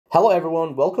Hello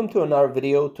everyone, welcome to another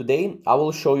video. Today I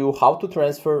will show you how to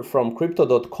transfer from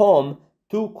crypto.com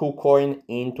to Kucoin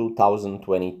in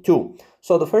 2022.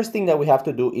 So the first thing that we have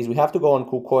to do is we have to go on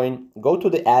Kucoin, go to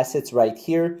the assets right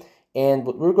here, and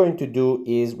what we're going to do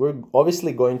is we're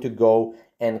obviously going to go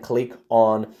and click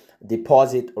on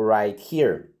deposit right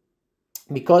here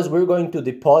because we're going to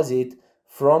deposit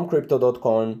from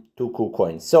crypto.com to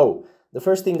Kucoin. So the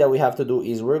first thing that we have to do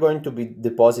is we're going to be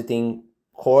depositing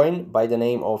coin by the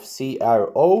name of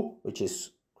CRO, which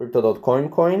is crypto.coin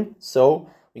coin. So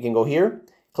we can go here,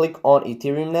 click on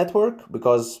Ethereum network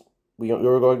because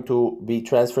we're going to be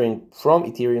transferring from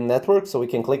Ethereum network. So we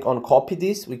can click on copy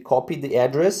this. We copy the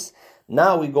address.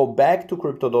 Now we go back to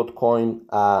crypto.coin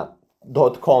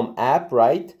 .com app,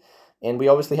 right? And we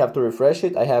obviously have to refresh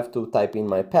it. I have to type in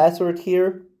my password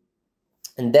here.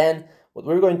 And then what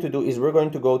we're going to do is we're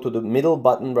going to go to the middle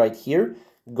button right here,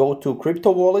 go to crypto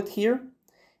wallet here.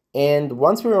 And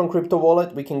once we're on crypto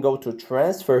wallet, we can go to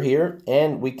transfer here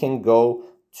and we can go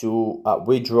to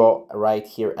withdraw right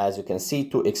here, as you can see,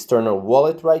 to external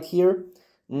wallet right here.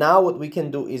 Now what we can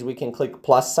do is we can click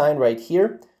plus sign right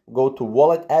here, go to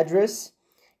wallet address.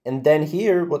 And then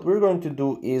here, what we're going to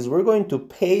do is we're going to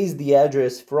paste the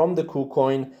address from the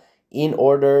Kucoin in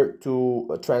order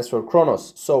to transfer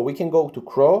Kronos. So we can go to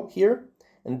Cro here,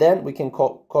 and then we can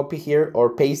copy here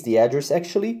or paste the address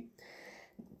actually.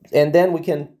 And then we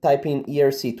can type in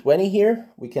ERC20 here.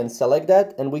 We can select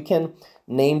that and we can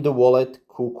name the wallet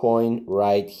Kucoin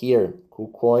right here,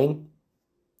 Kucoin.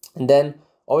 And then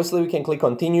obviously we can click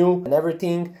continue and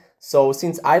everything. So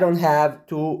since I don't have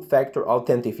two-factor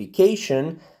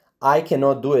authentication, I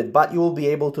cannot do it, but you will be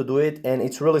able to do it, and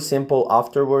it's really simple.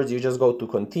 Afterwards, you just go to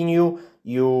continue.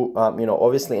 You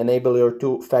obviously enable your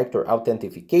two-factor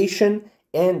authentication,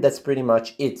 and that's pretty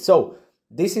much it. So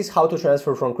this is how to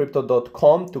transfer from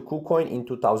crypto.com to Kucoin in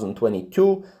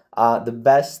 2022, the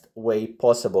best way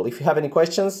possible. If you have any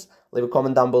questions, leave a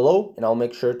comment down below, and I'll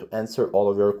make sure to answer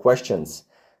all of your questions.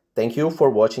 Thank you for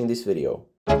watching this video.